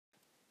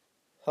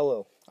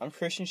Hello, I'm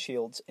Christian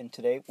Shields, and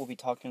today we'll be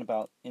talking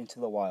about Into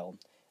the Wild,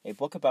 a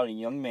book about a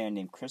young man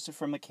named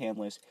Christopher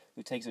McCandless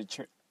who takes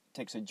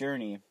a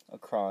journey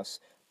across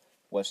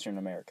Western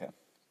America.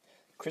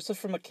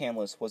 Christopher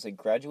McCandless was a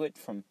graduate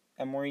from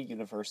Emory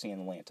University in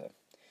Atlanta.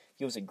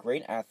 He was a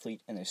great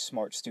athlete and a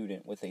smart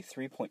student with a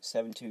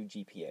 3.72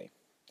 GPA.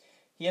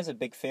 He has a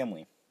big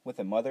family, with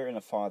a mother and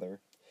a father,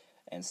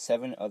 and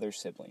 7 other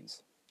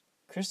siblings.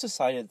 Chris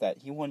decided that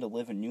he wanted to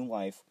live a new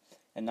life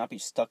and not be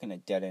stuck in a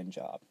dead-end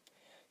job.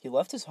 He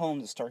left his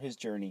home to start his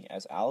journey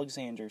as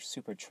Alexander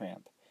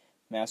Supertramp,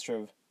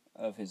 master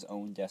of his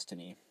own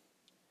destiny.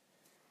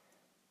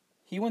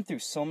 He went through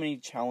so many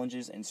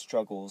challenges and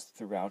struggles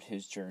throughout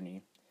his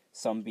journey,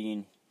 some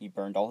being he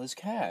burned all his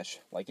cash,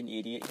 like an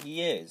idiot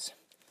he is.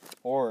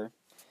 Or,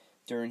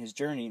 during his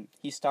journey,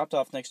 he stopped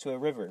off next to a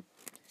river.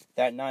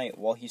 That night,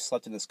 while he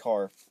slept in his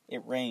car,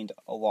 it rained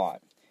a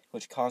lot,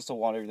 which caused the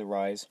water to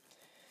rise,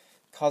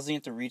 causing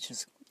it to reach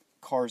his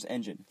car's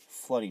engine,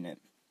 flooding it.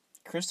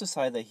 Chris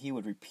decided that he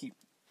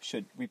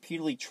should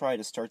repeatedly try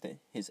to start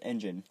his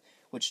engine,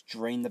 which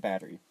drained the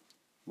battery.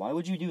 Why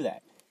would you do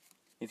that?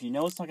 If you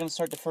know it's not going to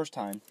start the first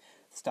time,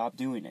 stop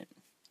doing it.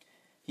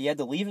 He had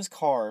to leave his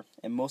car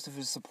and most of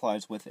his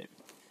supplies with it.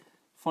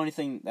 Funny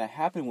thing that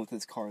happened with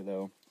his car,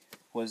 though,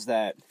 was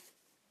that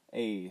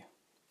a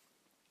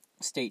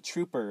state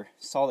trooper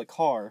saw the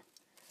car,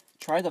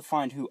 tried to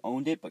find who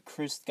owned it, but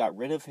Chris got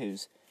rid of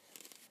his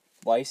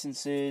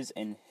licenses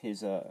and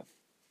his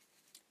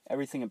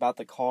everything about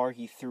the car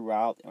he threw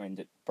out and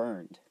it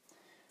burned.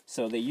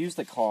 So they use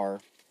the car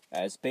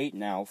as bait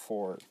now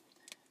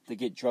to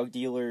get drug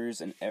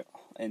dealers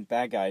and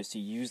bad guys to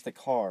use the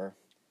car,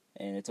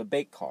 and it's a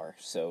bait car,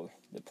 so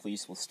the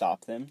police will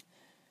stop them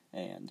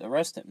and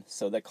arrest him.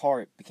 So that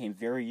car became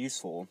very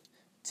useful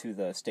to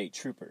the state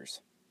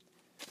troopers.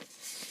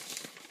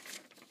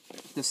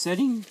 The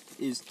setting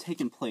is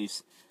taking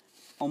place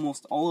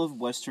almost all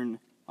of Western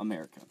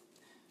America.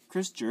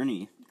 Chris's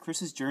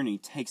journey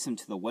takes him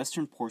to the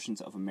western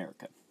portions of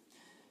America.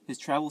 His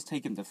travels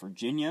take him to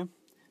Virginia,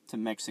 to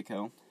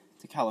Mexico,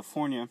 to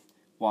California,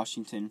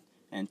 Washington,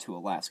 and to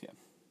Alaska.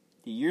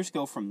 The years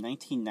go from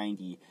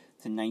 1990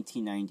 to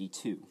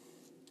 1992.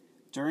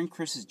 During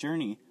Chris's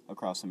journey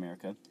across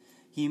America,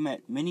 he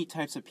met many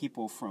types of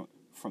people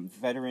from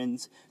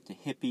veterans to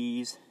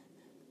hippies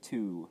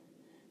to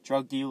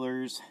drug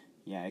dealers.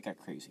 Yeah, it got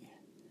crazy.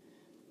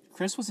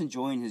 Chris was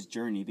enjoying his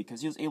journey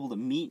because he was able to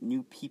meet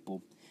new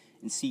people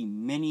and see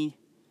many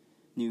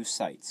new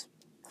sights.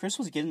 Chris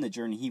was getting the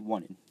journey he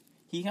wanted.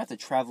 He got to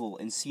travel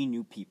and see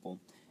new people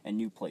and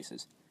new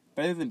places,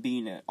 better than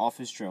being an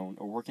office drone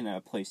or working at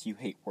a place you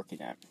hate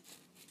working at.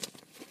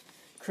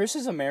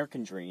 Chris's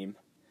American dream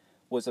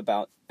was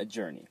about a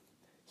journey.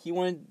 He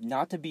wanted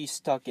not to be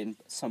stuck in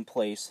some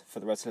place for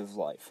the rest of his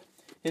life.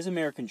 His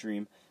American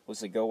dream was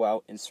to go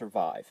out and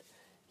survive.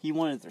 He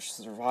wanted to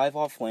survive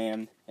off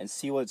land and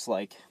see what it's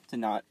like to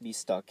not be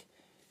stuck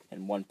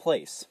in one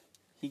place.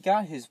 He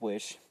got his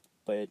wish,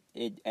 but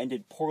it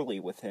ended poorly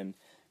with him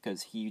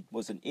because he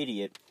was an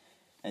idiot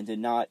and did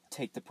not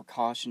take the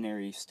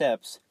precautionary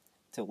steps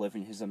to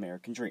living his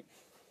American dream.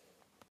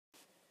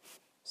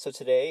 So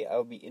today I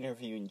will be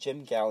interviewing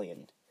Jim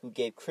Gallion, who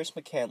gave Chris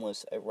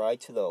McCandless a ride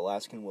to the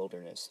Alaskan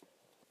wilderness.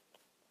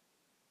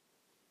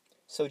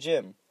 So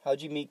Jim,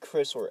 how'd you meet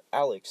Chris, or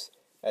Alex,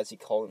 as he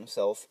called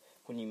himself,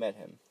 when you met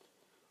him?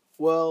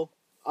 Well,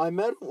 I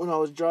met him when I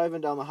was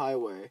driving down the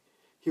highway.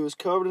 He was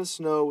covered in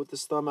snow with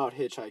his thumb out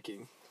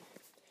hitchhiking.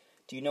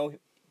 Do you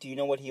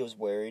know what he was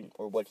wearing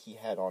or what he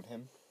had on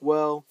him?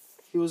 Well,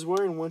 he was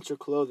wearing winter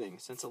clothing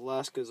since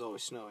Alaska is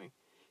always snowing.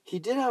 He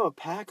did have a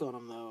pack on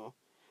him, though.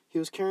 He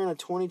was carrying a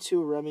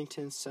 .22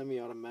 Remington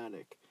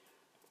semi-automatic.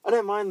 I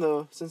didn't mind,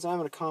 though, since I'm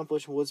an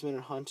accomplished woodsman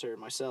and hunter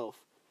myself.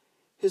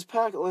 His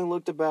pack only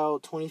looked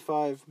about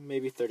 25,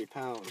 maybe 30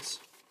 pounds.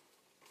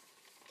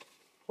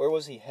 Where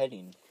was he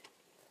heading?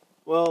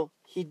 Well,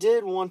 he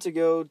did want to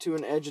go to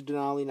an edge of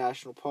Denali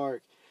National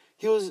Park.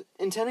 He was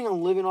intending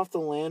on living off the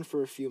land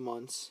for a few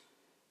months.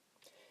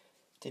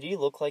 Did he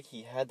look like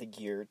he had the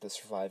gear to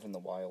survive in the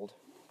wild?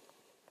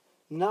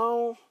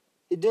 No,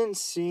 it didn't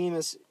seem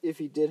as if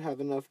he did have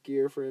enough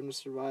gear for him to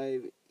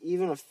survive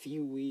even a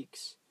few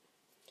weeks.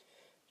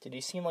 Did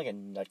he seem like a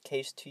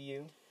nutcase to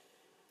you?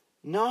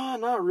 No,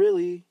 not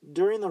really.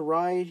 During the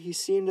ride, he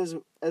seemed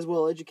as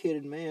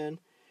well-educated man.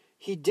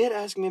 He did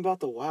ask me about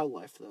the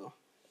wildlife, though.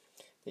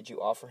 Did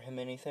you offer him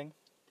anything?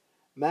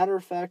 Matter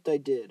of fact, I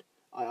did.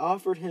 I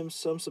offered him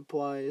some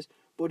supplies,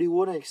 but he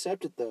wouldn't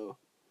accept it, though.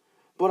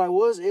 But I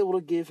was able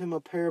to give him a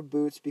pair of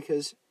boots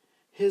because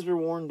his were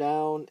worn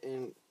down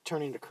and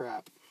turning to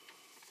crap.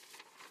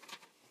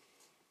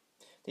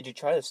 Did you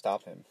try to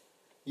stop him?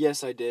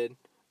 Yes, I did.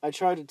 I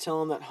tried to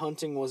tell him that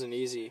hunting wasn't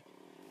easy,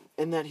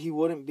 and that he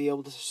wouldn't be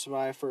able to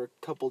survive for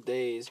a couple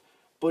days,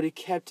 but he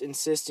kept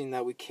insisting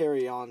that we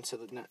carry on to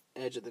the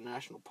edge of the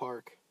national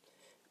park.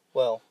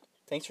 Well,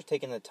 thanks for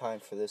taking the time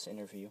for this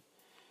interview.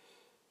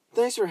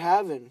 Thanks for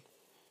having.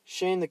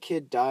 Shane the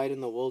kid died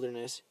in the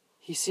wilderness.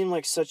 He seemed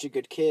like such a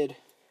good kid.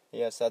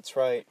 Yes, that's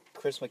right.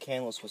 Chris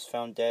McCandless was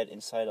found dead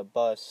inside a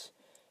bus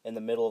in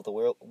the middle of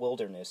the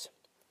wilderness,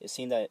 it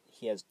seemed that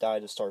he has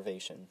died of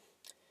starvation.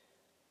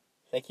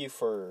 Thank you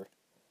for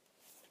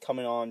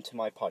coming on to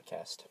my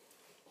podcast.